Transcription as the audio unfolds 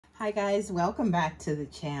Hi guys, welcome back to the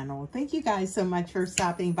channel. Thank you guys so much for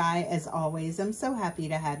stopping by. As always, I'm so happy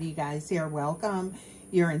to have you guys here. Welcome.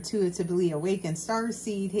 You're intuitively awakened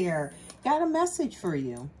starseed here. Got a message for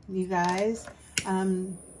you, you guys.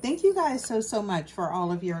 Thank you guys so much for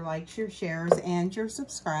all of your likes, your shares, and your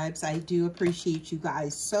subscribes. I do appreciate you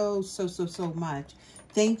guys so much.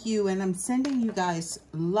 Thank you, and I'm sending you guys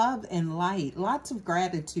love and light. Lots of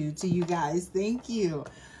gratitude to you guys. Thank you.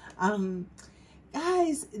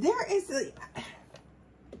 Guys, there is a,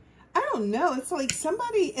 I don't know, it's like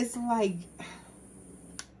somebody is like,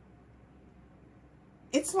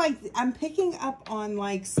 it's like I'm picking up on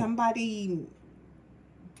like somebody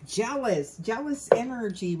jealous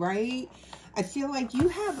energy, right? I feel like you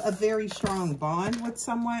have a very strong bond with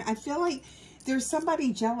someone. I feel like there's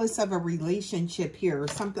somebody jealous of a relationship here or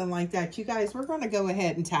something like that. You guys, we're going to go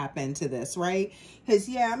ahead and tap into this, right? Because,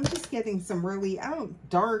 yeah, I'm just getting some really,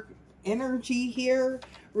 dark energy here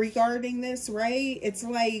regarding this, right? It's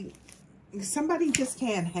like somebody just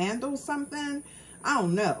can't handle something. I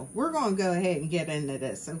don't know. We're going to go ahead and get into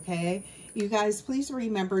this, okay? You guys, please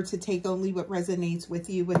remember to take only what resonates with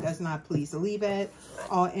you. What does not, please leave it.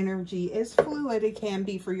 All energy is fluid. It can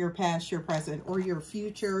be for your past, your present, or your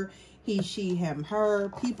future. He, she, him, her,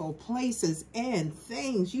 people, places, and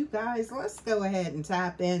things. You guys, let's go ahead and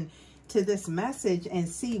tap in to this message and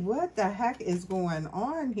see what the heck is going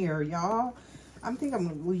on here, y'all. I'm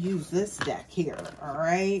thinking we'll use this deck here, all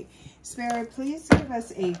right? Spirit, please give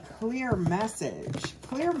us a clear message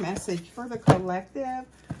for the collective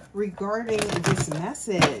regarding this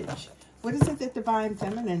message. What is it that Divine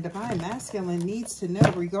Feminine, Divine Masculine needs to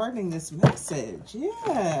know regarding this message?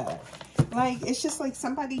 Yeah. Like, it's just like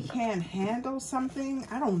somebody can't handle something.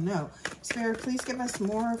 I don't know. Spirit, please give us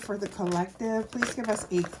more for the collective. Please give us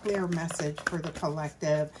a clear message for the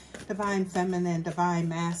collective. Divine Feminine, Divine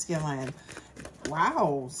Masculine.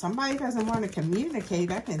 Wow, somebody doesn't want to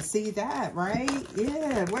communicate. I can see that, right?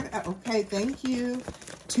 Yeah. What? Okay, thank you.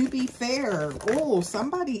 To be fair. Oh,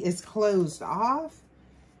 somebody is closed off.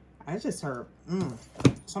 I just heard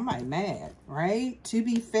somebody mad, right? To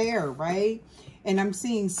be fair, right? And I'm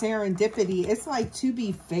seeing serendipity. It's like, to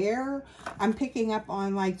be fair. I'm picking up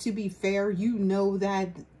on, like, to be fair, you know that,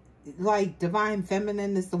 like, Divine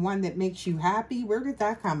Feminine is the one that makes you happy. Where did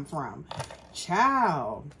that come from?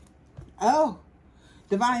 Child. Oh,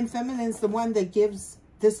 Divine Feminine is the one that gives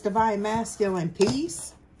this Divine Masculine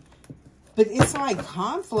peace. But it's like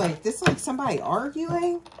conflict. It's like somebody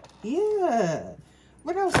arguing. Yeah.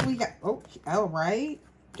 What else we got? Oh, all right.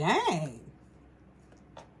 Dang.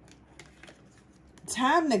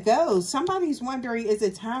 Time to go. Somebody's wondering, is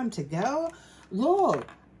it time to go? Look,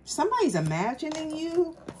 somebody's imagining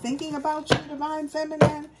you, thinking about you, Divine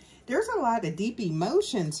Feminine. There's a lot of deep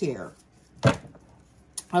emotions here.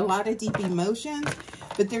 A lot of deep emotions.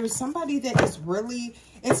 But there's somebody that is really,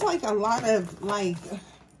 it's like a lot of, like,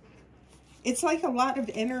 it's like a lot of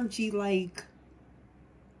energy, like,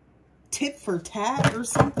 tit for tat or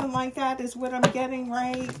something like that is what I'm getting,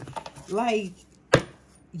 right? Like,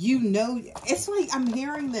 you know, it's like I'm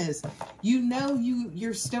hearing this. You know,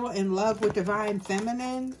 you're still in love with Divine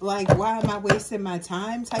Feminine. Like, why am I wasting my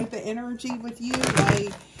time type of energy with you?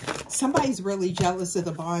 Like, somebody's really jealous of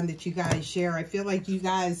the bond that you guys share. I feel like you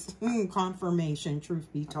guys, confirmation,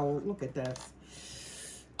 truth be told. Look at this.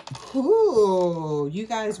 Ooh, you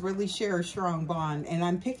guys really share a strong bond. And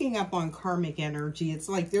I'm picking up on karmic energy. It's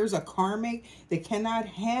like there's a karmic that cannot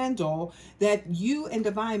handle that you and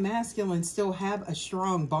Divine Masculine still have a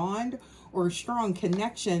strong bond or a strong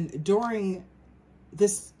connection during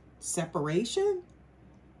this separation.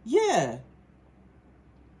 Yeah.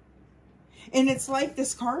 And it's like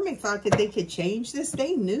this karmic thought that they could change this.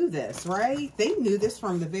 They knew this, right? They knew this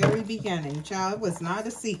from the very beginning. Child, it was not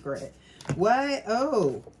a secret. What?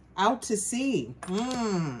 Oh, out to sea.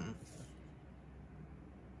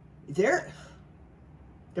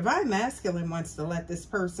 Divine Masculine wants to let this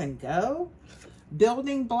person go.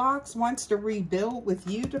 Building blocks, wants to rebuild with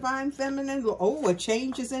you, Divine Feminine. Oh, a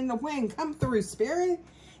change is in the wind. Come through, Spirit.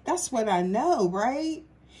 That's what I know, right?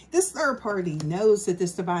 This third party knows that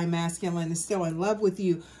this Divine Masculine is still in love with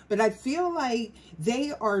you. But I feel like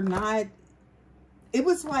they are not. It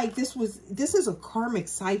was like this is a karmic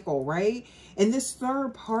cycle, right? And this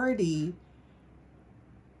third party,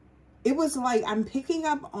 it was like I'm picking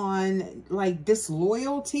up on like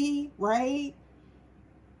disloyalty, right?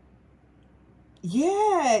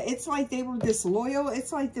 Yeah, it's like they were disloyal.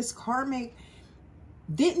 It's like this karmic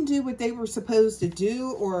didn't do what they were supposed to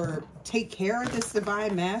do or take care of this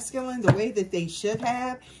divine masculine the way that they should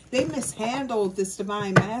have. They mishandled this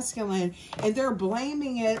divine masculine, and they're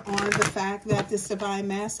blaming it on the fact that this divine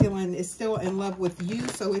masculine is still in love with you.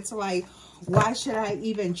 So it's like, why should I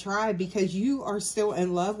even try? Because you are still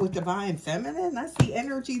in love with divine feminine. That's the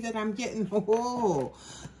energy that I'm getting. Oh,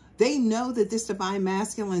 they know that this divine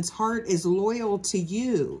masculine's heart is loyal to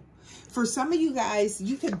you. For some of you guys,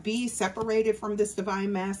 you could be separated from this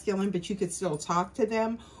divine masculine, but you could still talk to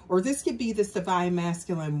them. Or this could be this divine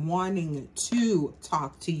masculine wanting to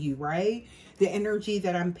talk to you, right? The energy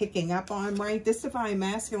that I'm picking up on, right? This divine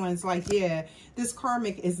masculine's like, yeah, this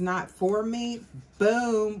karmic is not for me.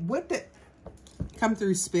 Boom. What the... Come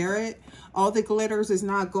through, spirit. All the glitters is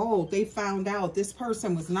not gold. They found out this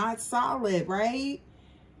person was not solid, right?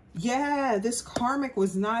 Yeah, this karmic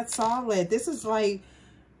was not solid. This is like...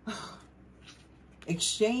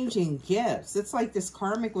 exchanging gifts. It's like this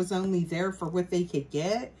karmic was only there for what they could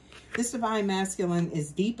get. This divine masculine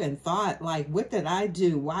is deep in thought. Like, what did I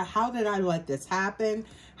do? Why? How did I let this happen?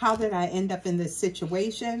 How did I end up in this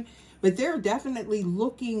situation? But they're definitely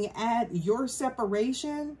looking at your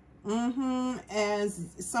separation as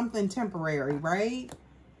something temporary, right?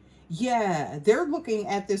 Yeah, they're looking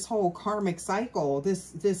at this whole karmic cycle,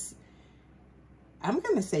 this I'm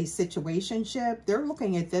going to say situationship. They're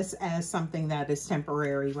looking at this as something that is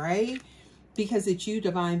temporary, right? Because it's you,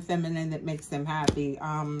 divine feminine, that makes them happy.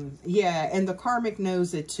 Yeah, and the karmic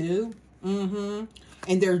knows it too. And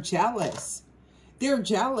they're jealous. They're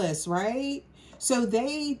jealous, right? So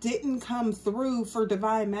they didn't come through for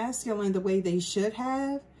divine masculine the way they should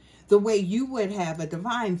have. The way you would have a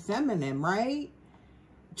divine feminine, right?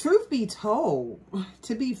 Truth be told,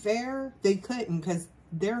 to be fair, they couldn't, because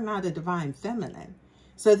they're not a divine feminine.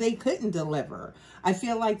 So they couldn't deliver. I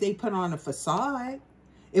feel like they put on a facade.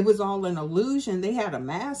 It was all an illusion. They had a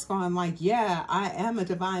mask on like, yeah, I am a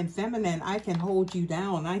divine feminine. I can hold you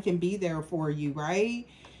down. I can be there for you, right?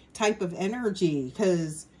 Type of energy.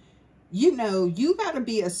 Because, you know, you got to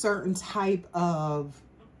be a certain type of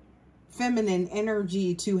feminine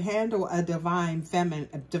energy to handle a divine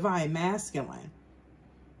masculine,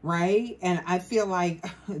 right? And I feel like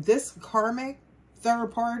this karmic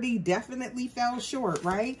third party definitely fell short,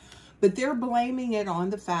 right? But they're blaming it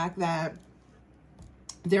on the fact that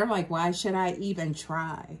they're like, why should I even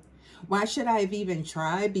try? Why should I have even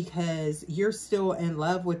tried? Because you're still in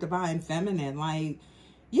love with divine feminine. Like,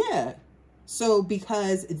 yeah. So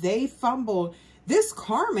because they fumbled, this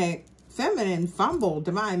karmic feminine fumbled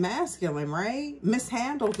divine masculine, right?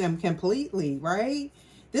 Mishandled them completely, right?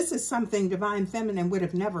 This is something divine feminine would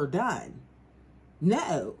have never done.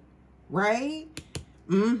 No, right?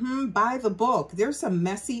 By the book. There's some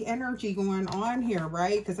messy energy going on here,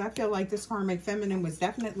 right? Because I feel like this karmic feminine was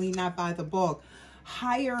definitely not by the book.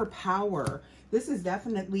 Higher power. This is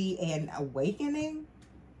definitely an awakening.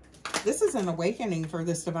 This is an awakening for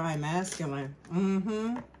this divine masculine.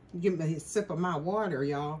 Give me a sip of my water,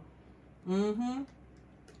 y'all.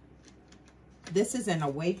 This is an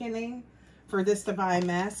awakening for this divine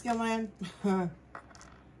masculine.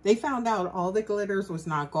 They found out all the glitters was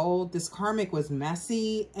not gold. This karmic was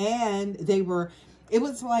messy, and it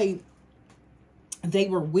was like they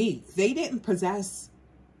were weak. They didn't possess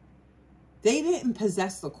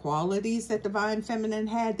the qualities that divine feminine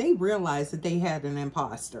had. They realized that they had an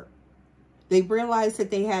imposter. They realized that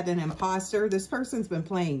they had an imposter. This person's been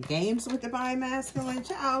playing games with divine masculine.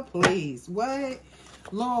 Child, please. What?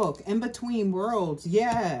 Look, in between worlds.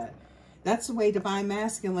 Yeah. That's the way divine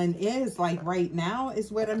masculine is. Like right now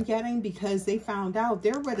is what I'm getting, because they found out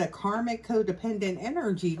they're with a karmic codependent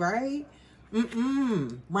energy, right?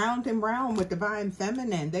 Round and round with divine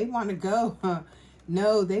feminine. They want to go.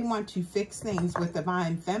 No, they want to fix things with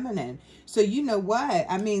divine feminine. So you know what?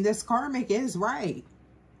 I mean, this karmic is right.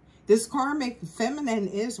 This karmic feminine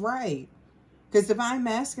is right. Because divine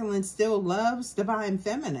masculine still loves divine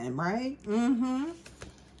feminine, right?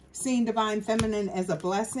 Seeing divine feminine as a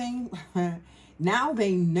blessing. Now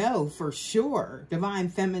they know for sure divine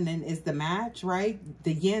feminine is the match, right?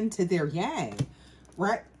 The yin to their yang,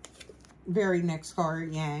 right? Very next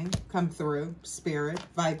card, yang, come through. Spirit,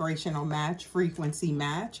 vibrational match, frequency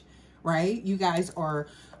match, right? You guys are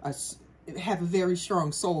have a very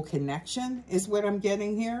strong soul connection is what I'm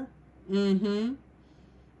getting here.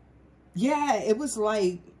 Yeah, it was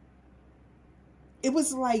like it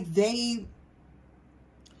was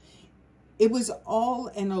all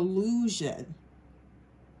an illusion.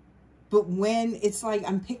 But when it's like,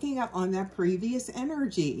 I'm picking up on that previous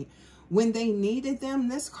energy. When they needed them,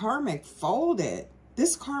 this karmic folded.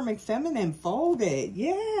 This karmic feminine folded.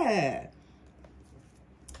 Yeah.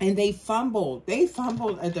 And they fumbled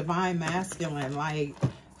a divine masculine. Like,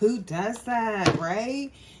 who does that,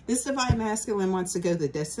 right? This divine masculine wants to go the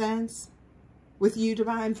distance with you,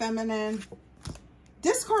 divine feminine.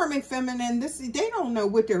 This karmic feminine, they don't know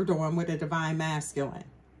what they're doing with a divine masculine.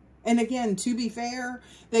 And again, to be fair,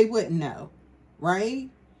 they wouldn't know, right?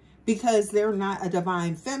 Because they're not a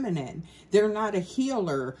divine feminine. They're not a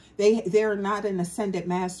healer. They're not an ascended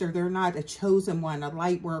master. They're not a chosen one, a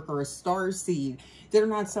light worker, a star seed. They're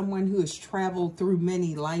not someone who has traveled through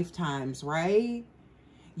many lifetimes, right?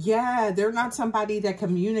 Yeah, they're not somebody that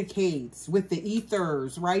communicates with the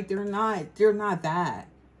ethers, right? They're not that.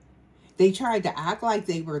 They tried to act like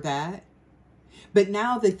they were that. But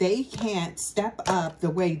now that they can't step up the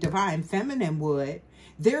way divine feminine would,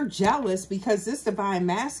 they're jealous because this divine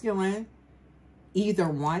masculine either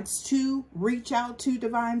wants to reach out to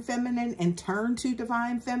divine feminine and turn to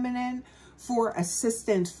divine feminine for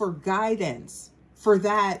assistance, for guidance, for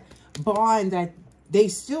that bond that they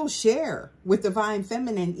still share with divine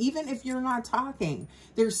feminine. Even if you're not talking,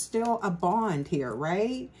 there's still a bond here,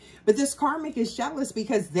 right? But this karmic is jealous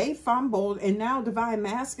because they fumbled, and now divine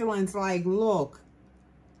masculine's like, look,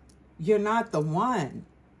 you're not the one.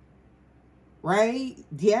 Right?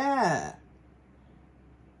 Yeah.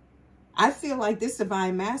 I feel like this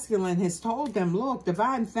divine masculine has told them, look,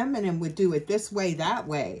 divine feminine would do it this way, that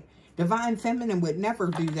way. Divine feminine would never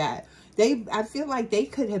do that. I feel like they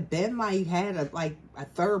could have been like, had a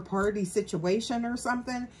third party situation or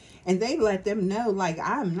something. And they let them know, like,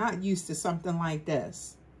 I'm not used to something like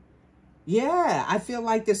this. Yeah. I feel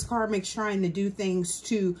like this karmic's trying to do things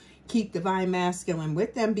to keep divine masculine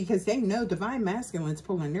with them because they know divine masculine's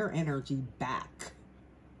pulling their energy back.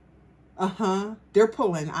 They're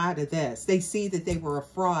pulling out of this. They see that they were a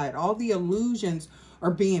fraud. All the illusions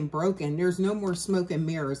are being broken. There's no more smoke and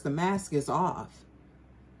mirrors. The mask is off.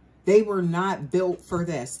 They were not built for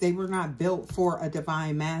this. They were not built for a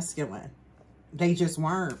divine masculine. They just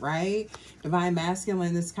weren't, right? Divine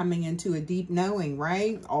masculine is coming into a deep knowing,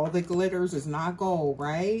 right? All that glitters is not gold,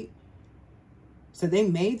 right? So they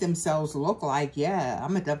made themselves look like, yeah,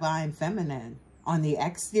 I'm a divine feminine on the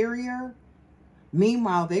exterior.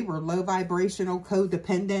 Meanwhile, they were low vibrational,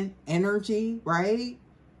 codependent energy, right?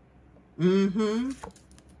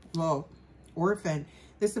 Well, orphan.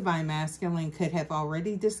 This divine masculine could have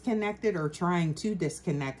already disconnected or trying to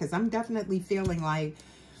disconnect, because I'm definitely feeling like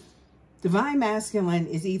divine masculine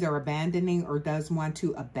is either abandoning or does want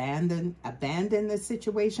to abandon the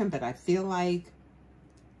situation. But I feel like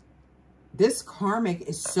this karmic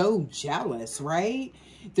is so jealous, right?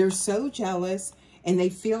 They're so jealous, and they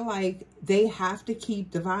feel like they have to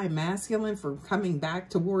keep divine masculine from coming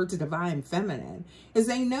back towards divine feminine. Because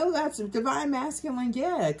they know that's divine masculine,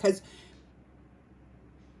 yeah, because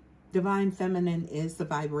divine feminine is the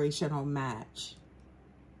vibrational match.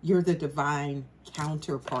 You're the divine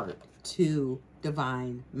counterpart to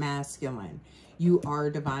divine masculine. You are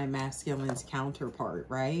divine masculine's counterpart,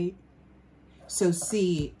 right? So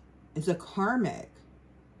see, the karmic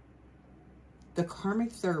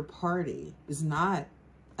third party is not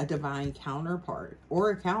a divine counterpart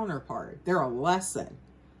or a counterpart. They're a lesson.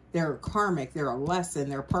 They're a karmic. They're a lesson.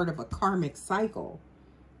 They're part of a karmic cycle.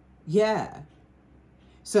 Yeah.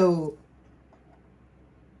 So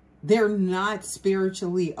they're not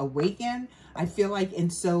spiritually awakened, I feel like.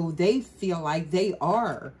 And so they feel like they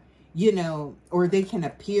are, you know, or they can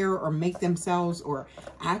appear or make themselves or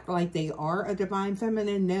act like they are a divine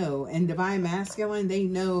feminine. No. And divine masculine, they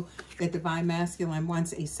know that divine masculine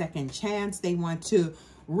wants a second chance. They want to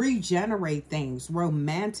regenerate things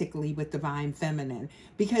romantically with divine feminine.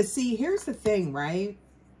 Because see, here's the thing, right?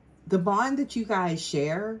 The bond that you guys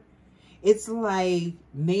share, it's like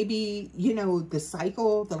maybe, you know,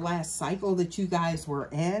 the last cycle that you guys were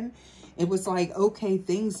in, it was like, okay,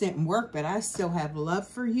 things didn't work, but I still have love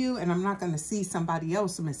for you, and I'm not going to see somebody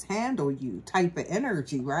else mishandle you type of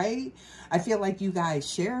energy, right? I feel like you guys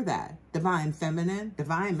share that. Divine feminine,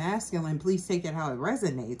 divine masculine, please take it how it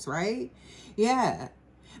resonates, right? Yeah.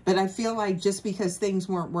 But I feel like just because things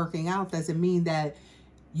weren't working out doesn't mean that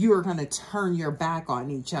you are going to turn your back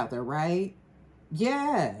on each other, right?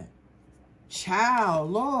 Yeah.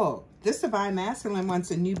 Child, look, this divine masculine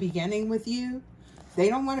wants a new beginning with you. They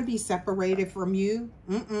don't want to be separated from you.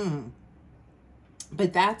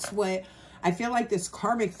 But that's what I feel like this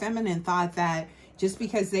karmic feminine thought, that just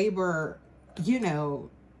because they were, you know,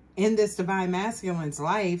 in this divine masculine's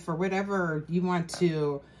life, or whatever you want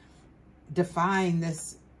to define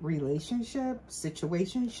this relationship,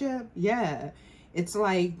 situationship. Yeah. It's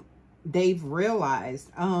like they've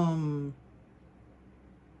realized,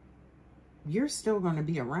 you're still going to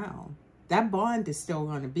be around. That bond is still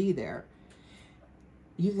going to be there.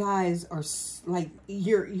 you guys are like,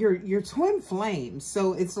 you're twin flames.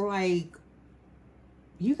 So it's like,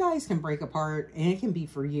 you guys can break apart and it can be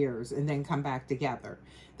for years and then come back together.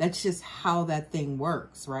 That's just how that thing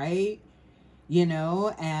works, right? You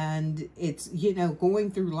know, and it's, you know,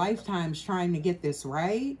 going through lifetimes trying to get this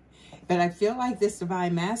right. But I feel like this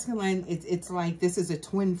divine masculine, it's like this is a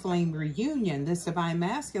twin flame reunion. This divine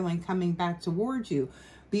masculine coming back towards you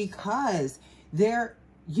because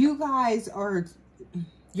you guys are,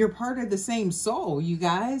 you're part of the same soul, you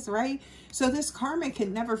guys, right? So this karmic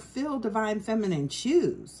can never fill divine feminine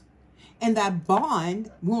shoes. And that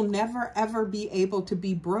bond will never, ever be able to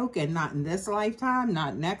be broken. Not in this lifetime,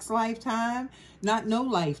 not next lifetime, not no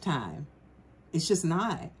lifetime. It's just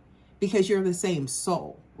not. Because you're the same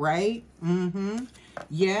soul, right?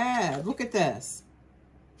 Yeah, look at this.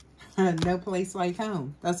 No place like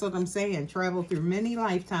home. That's what I'm saying. Travel through many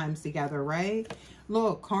lifetimes together, right?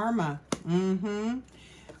 Look, karma.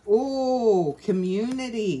 Oh,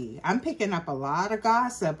 community. I'm picking up a lot of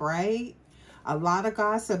gossip, right? A lot of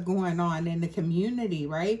gossip going on in the community,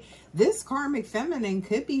 right? This karmic feminine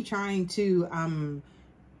could be trying to,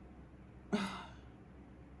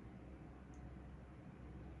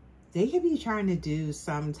 they could be trying to do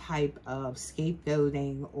some type of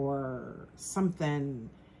scapegoating or something,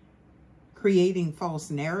 creating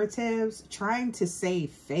false narratives, trying to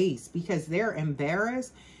save face because they're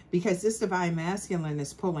embarrassed because this divine masculine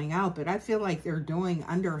is pulling out. But I feel like they're doing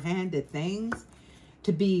underhanded things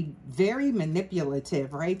to be very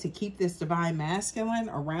manipulative, right? To keep this divine masculine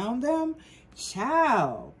around them.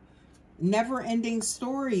 Ciao. Never-ending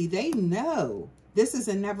story. They know this is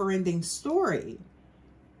a never-ending story.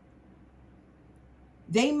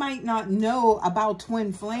 They might not know about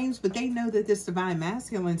twin flames, but they know that this divine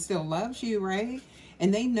masculine still loves you, right?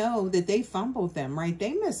 And they know that they fumbled them, right?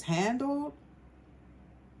 They mishandled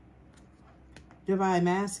divine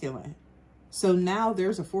masculine. So now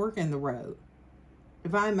there's a fork in the road.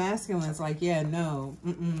 Divine masculine's like, yeah, no,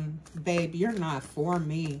 babe, you're not for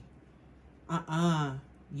me.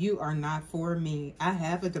 You are not for me. I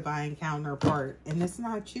have a divine counterpart, and it's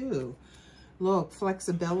not you. Look,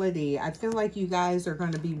 flexibility. I feel like you guys are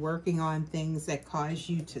going to be working on things that cause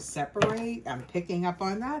you to separate. I'm picking up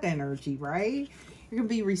on that energy, right? You're going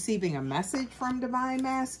to be receiving a message from divine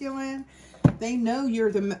masculine. They know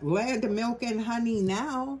you're the land of milk and honey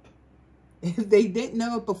now. If they didn't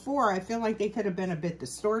know it before, I feel like they could have been a bit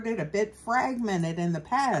distorted, a bit fragmented in the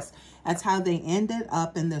past. That's how they ended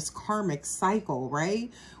up in this karmic cycle,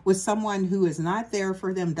 right? With someone who is not there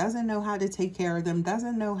for them, doesn't know how to take care of them,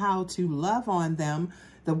 doesn't know how to love on them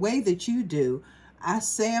the way that you do. I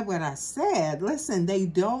said what I said. Listen, they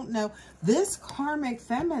don't know. This karmic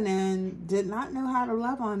feminine did not know how to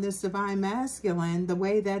love on this divine masculine the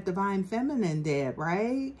way that divine feminine did,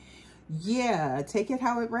 right? Yeah, take it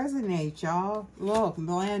how it resonates, y'all. Look,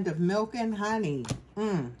 land of milk and honey.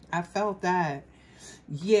 I felt that.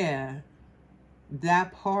 Yeah,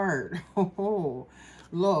 that part. Oh,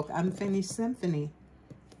 look, Unfinished Symphony.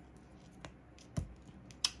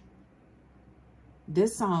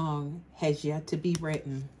 This song has yet to be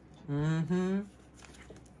written.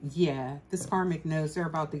 Yeah, this karmic knows they're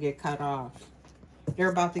about to get cut off.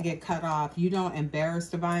 They're about to get cut off. You don't embarrass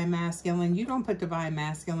divine masculine. You don't put divine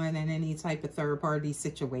masculine in any type of third-party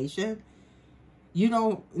situation. You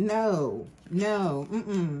don't, no.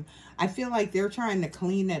 I feel like they're trying to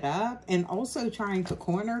clean it up and also trying to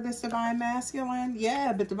corner this divine masculine.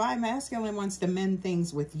 Yeah, but divine masculine wants to mend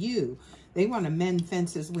things with you. They want to mend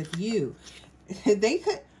fences with you. They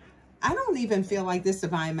could... I don't even feel like this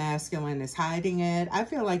divine masculine is hiding it. I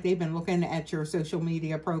feel like they've been looking at your social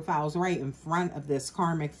media profiles right in front of this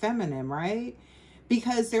karmic feminine, right?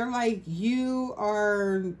 Because they're like,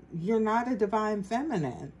 you're not a divine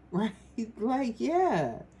feminine, right? Like,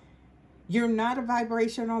 yeah, you're not a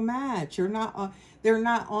vibrational match. You're not, they're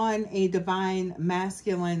not on a divine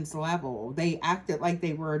masculine's level. They acted like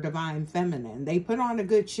they were a divine feminine. They put on a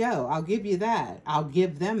good show. I'll give you that. I'll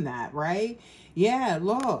give them that, right? Yeah,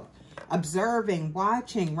 look. Observing,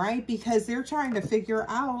 watching, right? Because they're trying to figure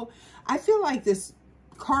out, I feel like this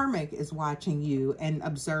karmic is watching you and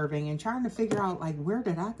observing and trying to figure out, like, where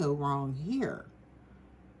did I go wrong here?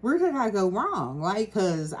 Where did I go wrong? Like,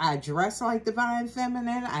 because I dress like divine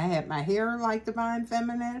feminine. I had my hair like divine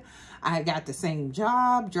feminine. I got the same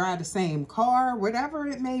job, drive the same car, whatever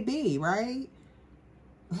it may be, right?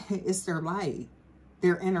 It's their light,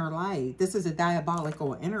 their inner light. This is a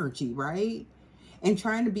diabolical energy, right? And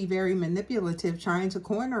trying to be very manipulative, trying to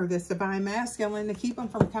corner this divine masculine to keep them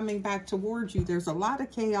from coming back towards you. There's a lot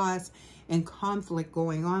of chaos and conflict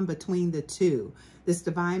going on between the two. This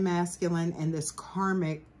divine masculine and this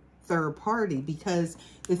karmic third party, because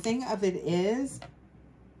the thing of it is,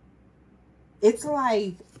 it's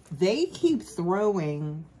like they keep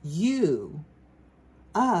throwing you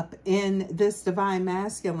up in this divine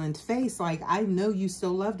masculine's face. Like, I know you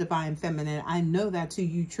still love divine feminine. I know that's who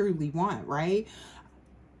you truly want, right?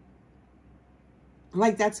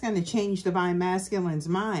 Like, that's going to change divine masculine's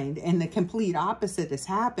mind, and the complete opposite is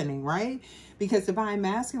happening, right? Because divine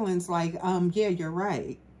masculine's like, yeah, you're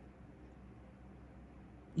right.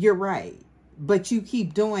 You're right. But you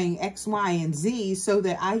keep doing X, Y, and Z so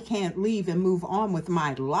that I can't leave and move on with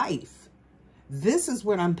my life. This is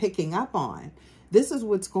what I'm picking up on. This is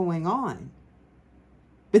what's going on.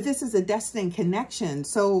 But this is a destined connection.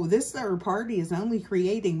 So this third party is only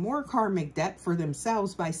creating more karmic debt for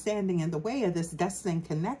themselves by standing in the way of this destined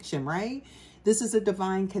connection, right? This is a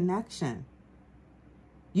divine connection.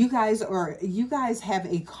 You guys have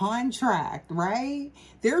a contract, right?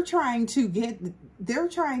 They're trying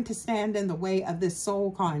to stand in the way of this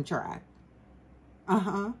soul contract.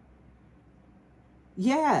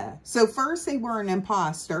 Yeah. So first they were an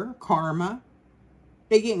imposter, karma.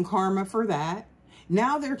 They're getting karma for that.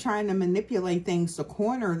 Now they're trying to manipulate things to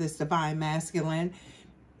corner this divine masculine,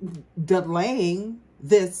 delaying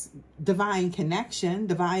this divine connection,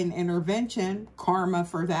 divine intervention, karma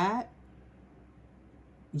for that.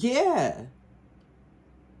 Yeah.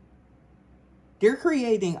 They're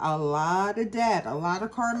creating a lot of debt, a lot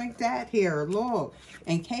of karmic debt here. Look,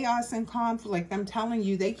 and chaos and conflict. I'm telling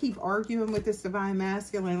you, they keep arguing with this divine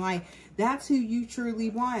masculine. Like, that's who you truly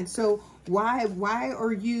want. So why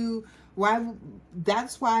are you...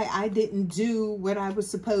 That's why I didn't do what I was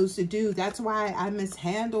supposed to do. That's why I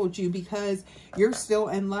mishandled you, because you're still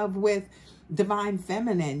in love with divine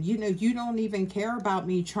feminine. You know, you don't even care about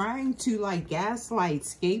me, trying to like gaslight,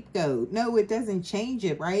 scapegoat. No, it doesn't change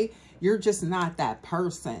it, right? You're just not that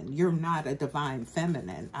person. You're not a divine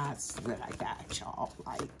feminine. That's what I got, y'all.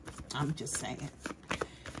 Like, I'm just saying.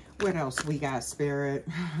 What else we got, Spirit?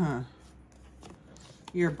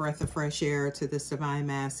 You're a breath of fresh air to this divine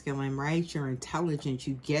masculine, right? You're intelligent.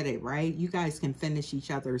 You get it, right? You guys can finish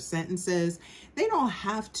each other's sentences. They don't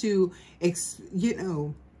have to,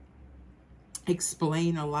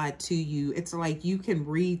 explain a lot to you. It's like you can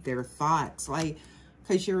read their thoughts, like,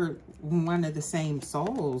 because you're one of the same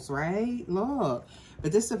souls, right? Look.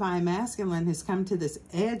 But this divine masculine has come to this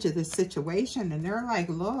edge of this situation, and they're like,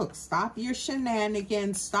 look, stop your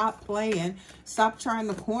shenanigans. Stop playing. Stop trying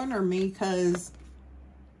to corner me, because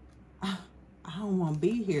I don't want to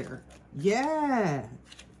be here. Yeah.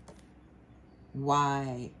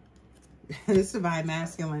 Why? This divine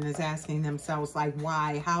masculine is asking themselves, like,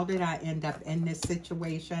 why? How did I end up in this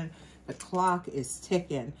situation? The clock is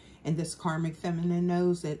ticking. And this karmic feminine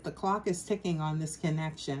knows that the clock is ticking on this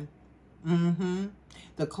connection.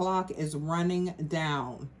 The clock is running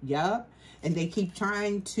down. Yup. And they keep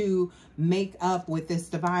trying to make up with this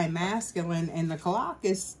divine masculine, and the clock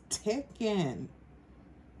is ticking.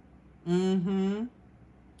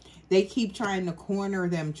 They keep trying to corner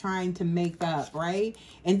them, trying to make up, right?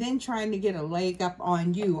 And then trying to get a leg up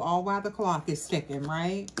on you, all while the clock is ticking,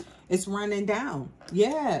 right? It's running down.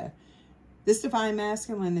 Yeah. This divine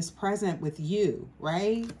masculine is present with you,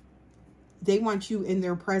 right? They want you in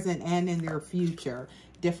their present and in their future.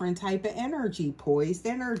 Different type of energy, poised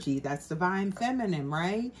energy. That's divine feminine,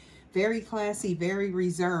 right? Very classy, very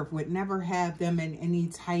reserved. Would never have them in any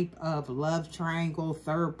type of love triangle,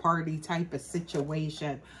 third party type of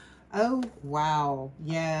situation. Oh, wow.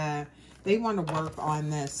 Yeah. They want to work on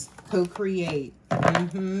this. Co-create.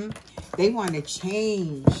 They want to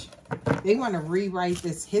change. They want to rewrite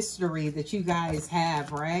this history that you guys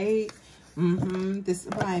have, right? This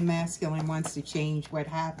divine masculine wants to change what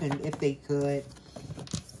happened if they could.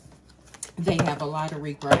 They have a lot of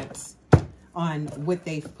regrets on what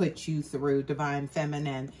they've put you through, divine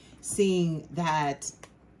feminine, seeing that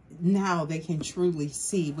now they can truly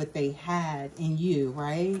see what they had in you,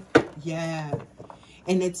 right? Yeah.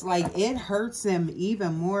 And it's like, it hurts them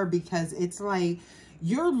even more, because it's like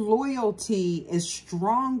your loyalty is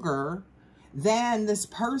stronger than this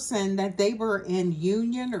person that they were in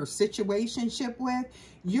union or situationship with.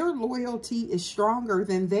 Your loyalty is stronger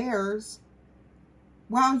than theirs,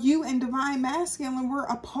 while you and divine masculine were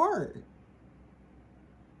apart.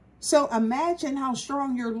 So imagine how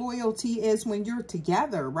strong your loyalty is when you're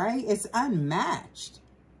together, right? It's unmatched.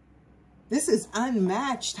 This is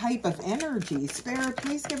unmatched type of energy. Spirit,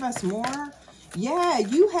 please give us more. Yeah,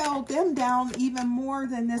 you held them down even more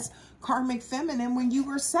than this karmic feminine when you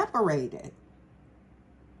were separated.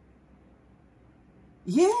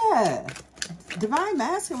 Yeah. Divine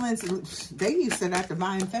masculines, they used to that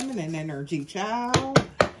divine feminine energy, child.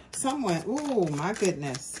 Someone, oh my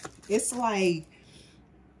goodness. It's like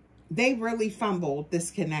they really fumbled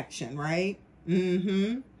this connection, right?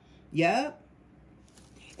 Yep.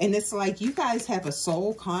 And it's like you guys have a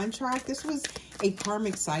soul contract. This was a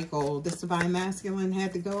karmic cycle. This divine masculine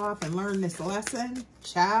had to go off and learn this lesson.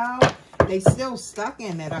 Child, they still stuck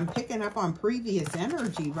in it. I'm picking up on previous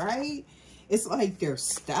energy, right? It's like they're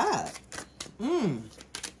stuck.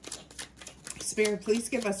 Spirit, please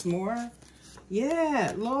give us more.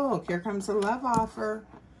 Yeah, look, here comes a love offer.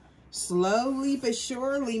 Slowly but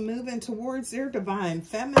surely moving towards their divine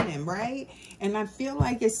feminine, right? And I feel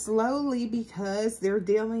like it's slowly because they're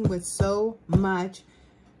dealing with so much.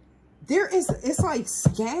 It's like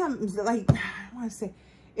scam, like, I want to say,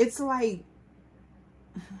 it's like,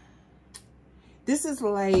 this is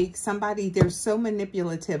like somebody, they're so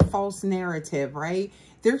manipulative, false narrative, right?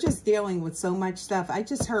 They're just dealing with so much stuff. I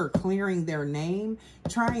just heard clearing their name,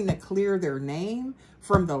 trying to clear their name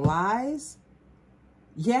from the lies.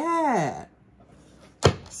 Yeah.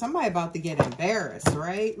 Somebody about to get embarrassed,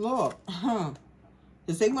 right? Look.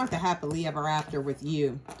 Because they want the happily ever after with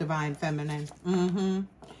you, divine feminine.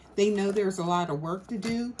 They know there's a lot of work to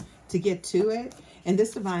do to get to it. And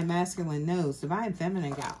this divine masculine knows divine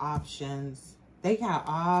feminine got options. They got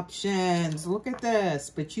options. Look at this.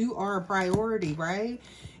 But you are a priority, right?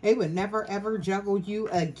 They would never, ever juggle you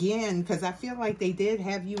again. Because I feel like they did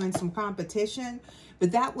have you in some competition.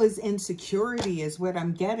 But that was insecurity is what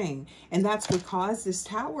I'm getting. And that's what caused this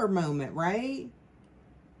tower moment, right?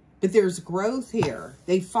 But there's growth here.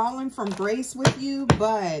 They've fallen from grace with you,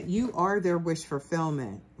 but you are their wish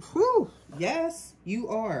fulfillment. Whew. Yes, you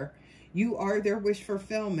are. You are their wish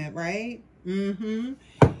fulfillment, right? And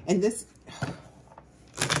this...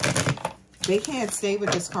 They can't stay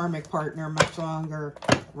with this karmic partner much longer,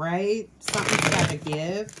 right? Something's got to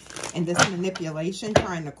give. And this manipulation,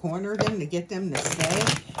 trying to corner them to get them to stay,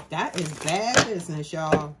 that is bad business,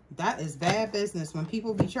 y'all. That is bad business. When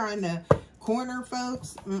people be trying to corner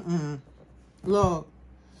folks, look,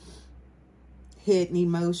 hidden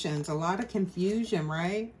emotions, a lot of confusion,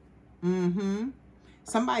 right?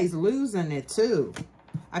 Somebody's losing it too.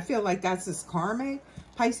 I feel like that's this karmic.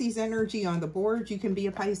 Pisces energy on the board. You can be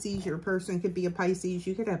a Pisces. Your person could be a Pisces.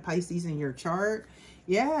 You could have Pisces in your chart.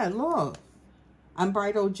 Yeah, look.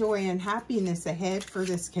 Unbridled joy and happiness ahead for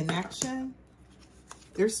this connection.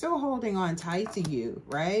 They're still holding on tight to you,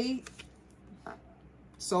 right?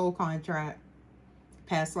 Soul contract.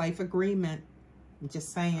 Past life agreement. I'm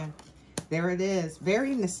just saying. There it is.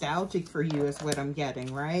 Very nostalgic for you is what I'm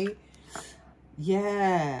getting, right?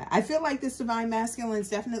 Yeah, I feel like this divine masculine is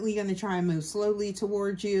definitely going to try and move slowly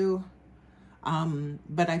towards you.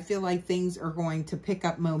 But I feel like things are going to pick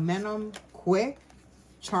up momentum quick.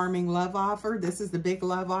 Charming love offer. This is the big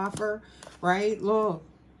love offer, right? Look,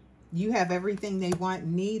 you have everything they want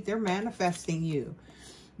and need. They're manifesting you.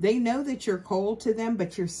 They know that you're cold to them,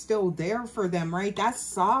 but you're still there for them, right? That's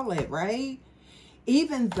solid, right?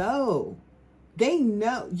 Even though... they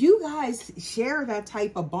know you guys share that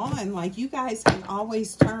type of bond. Like you guys can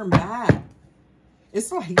always turn back. It's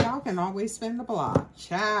like y'all can always spin the block.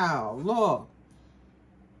 Ciao. Look.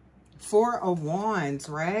 4 of Wands,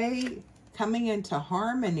 right? Coming into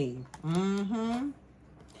harmony.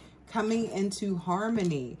 Coming into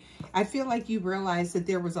harmony. I feel like you realized that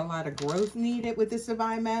there was a lot of growth needed with this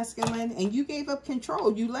divine masculine. And you gave up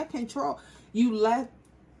control. You let control. You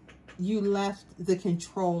left the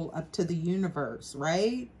control up to the universe,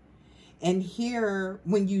 right? And here,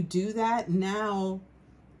 when you do that, now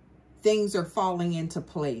things are falling into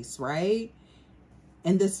place, right?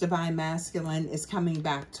 And this divine masculine is coming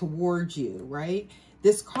back towards you, right?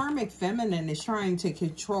 This karmic feminine is trying to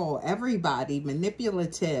control everybody,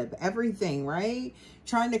 manipulative, everything, right?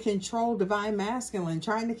 Trying to control divine masculine,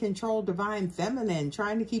 trying to control divine feminine,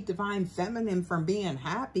 trying to keep divine feminine from being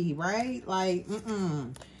happy, right? Like,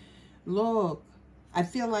 look, I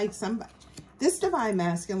feel like this divine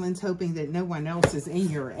masculine's hoping that no one else is in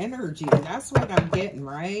your energy. That's what I'm getting,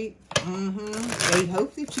 right? They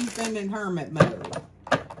hope that you've been in hermit mode.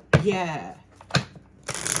 Yeah.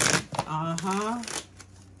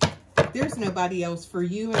 There's nobody else for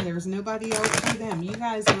you and there's nobody else for them. You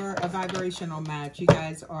guys are a vibrational match. You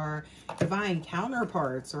guys are divine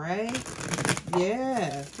counterparts, right?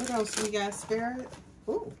 Yeah. What else we got, Spirit?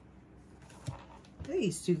 Ooh.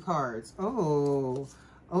 These 2 cards. Oh.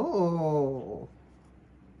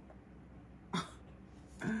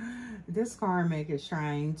 This karmic is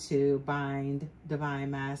trying to bind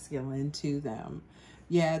divine masculine to them.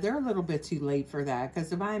 Yeah, they're a little bit too late for that because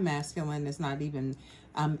divine masculine is not even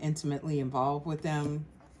intimately involved with them.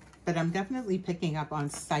 But I'm definitely picking up on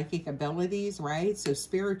psychic abilities, right? So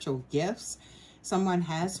spiritual gifts. Someone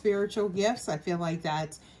has spiritual gifts. I feel like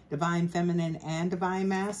that's divine feminine and divine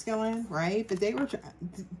masculine, right? But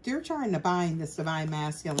they're trying to bind this divine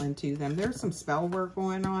masculine to them. There's some spell work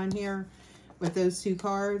going on here with those two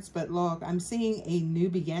cards. But look, I'm seeing a new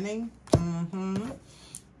beginning.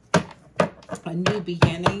 A new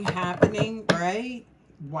beginning happening, right?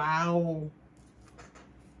 Wow.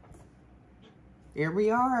 Here we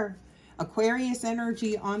are. Aquarius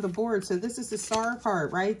energy on the board. So this is the Star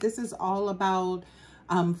card, right? This is all about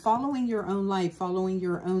following your own life, following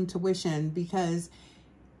your own tuition, because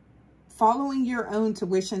following your own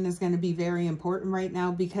tuition is going to be very important right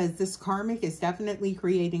now, because this karmic is definitely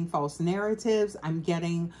creating false narratives. I'm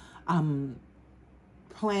getting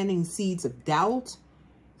planting seeds of doubt,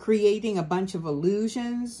 creating a bunch of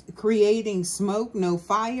illusions, creating smoke, no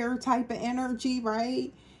fire type of energy,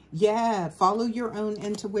 right? Yeah, follow your own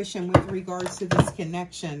intuition with regards to this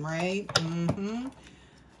connection, right?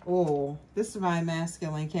 Oh, this divine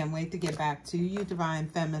masculine can't wait to get back to you, divine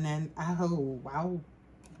feminine. Oh, wow.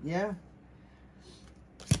 Yeah.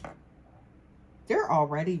 They're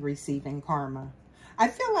already receiving karma. I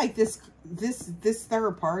feel like this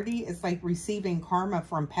third party is like receiving karma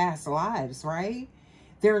from past lives, right?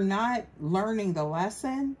 They're not learning the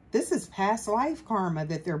lesson. This is past life karma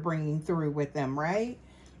that they're bringing through with them, right?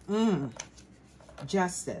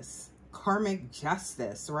 Justice. Karmic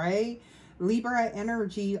justice, right? Libra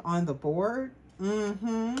energy on the board.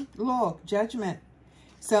 Look, judgment.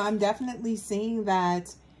 So I'm definitely seeing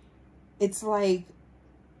that it's like,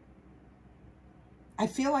 I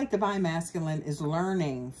feel like divine masculine is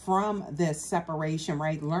learning from this separation,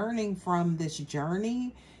 right? Learning from this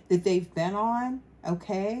journey that they've been on,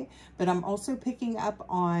 okay? But I'm also picking up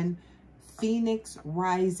on Phoenix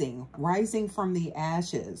rising from the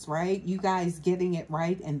ashes, right? You guys getting it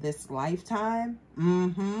right in this lifetime.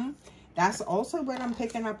 That's also what I'm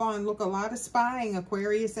picking up on. Look, a lot of spying,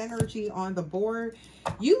 Aquarius energy on the board.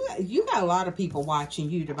 You got a lot of people watching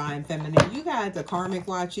you, divine feminine. You got the karmic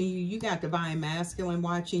watching you. You got divine masculine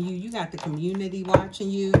watching you. You got the community watching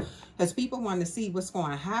you, because people want to see what's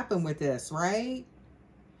going to happen with this, right?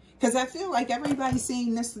 Because I feel like everybody's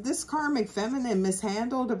seeing this karmic feminine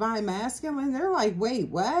mishandle divine masculine. They're like, wait,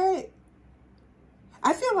 what?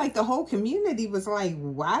 I feel like the whole community was like,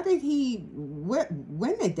 why did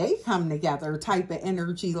when did they come together type of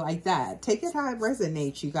energy like that? Take it how it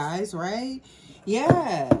resonates, you guys, right?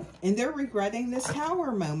 Yeah. And they're regretting this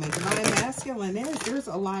Tower moment. Divine masculine is, there's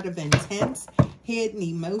a lot of intense hidden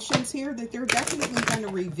emotions here that they're definitely going to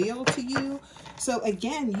reveal to you. So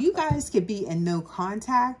again, you guys could be in no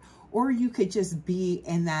contact, or you could just be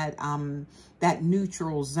in that that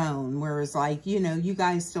neutral zone where it's like, you know, you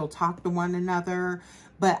guys still talk to one another.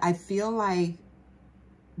 But I feel like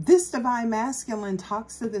this divine masculine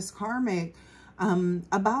talks to this karmic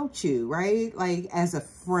about you, right? Like as a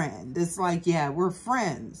friend. It's like, yeah, we're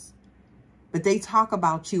friends, but they talk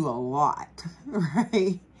about you a lot,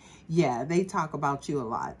 right? Yeah, they talk about you a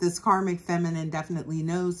lot. This karmic feminine definitely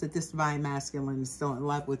knows that this divine masculine is still in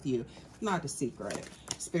love with you. Not a secret.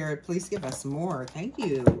 Spirit, please give us more. Thank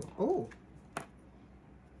you. Oh,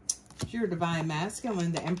 your divine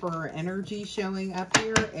masculine, the Emperor energy showing up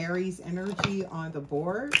here. Aries energy on the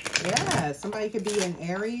board. Yeah, somebody could be in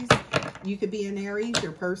Aries. You could be in Aries.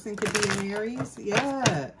 Your person could be in Aries.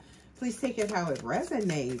 Yeah. Please take it how it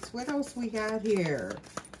resonates. What else we got here?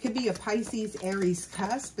 Could be a Pisces Aries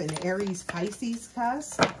cusp, an Aries Pisces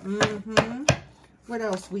cusp. What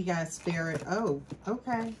else we got, Spirit? Oh,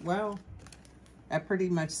 okay. Well, that pretty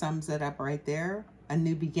much sums it up right there. A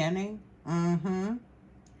new beginning.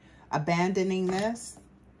 Abandoning this.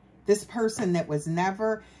 This person that was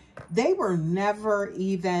never, they were never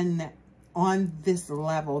even on this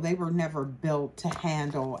level. They were never built to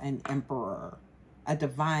handle an emperor, a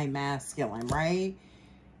divine masculine, right?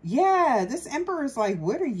 Yeah, this emperor is like,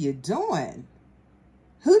 what are you doing?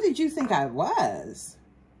 Who did you think I was?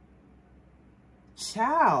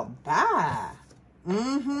 Ciao, bye.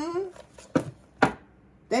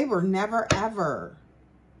 They were never, ever.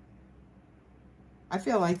 I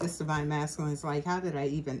feel like this divine masculine is like, how did I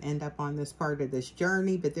even end up on this part of this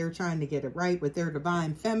journey? But they're trying to get it right with their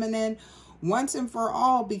divine feminine once and for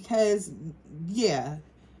all, because, yeah,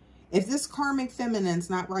 if this karmic feminine's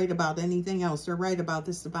not right about anything else, they're right about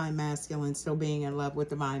this divine masculine still being in love with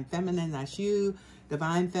divine feminine. That's you,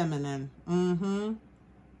 divine feminine.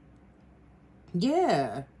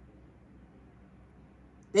 Yeah.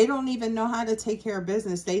 They don't even know how to take care of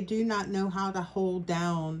business. They do not know how to hold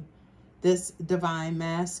down this divine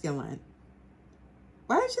masculine.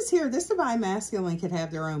 Well, I just hear this divine masculine could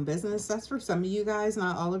have their own business. That's for some of you guys,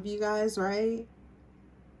 not all of you guys, right?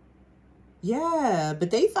 Yeah,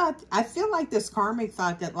 but they thought, I feel like this karmic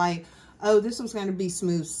thought that like, oh, this was going to be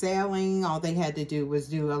smooth sailing. All they had to do was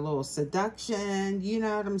do a little seduction. You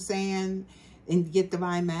know what I'm saying? And get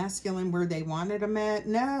divine masculine where they wanted them at.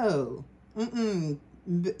 No.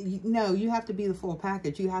 No, you have to be the full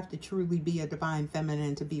package. You have to truly be a divine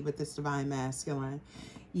feminine to be with this divine masculine.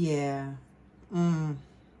 Yeah.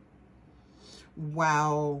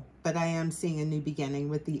 Wow. But I am seeing a new beginning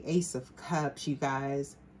with the Ace of Cups, you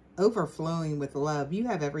guys. Overflowing with love. You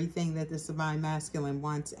have everything that this divine masculine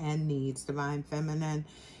wants and needs, divine feminine.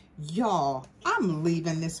 Y'all, I'm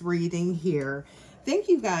leaving this reading here. Thank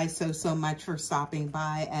you guys so much for stopping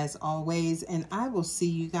by as always. And I will see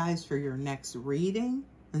you guys for your next reading.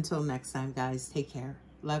 Until next time, guys, take care.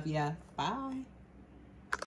 Love ya. Bye.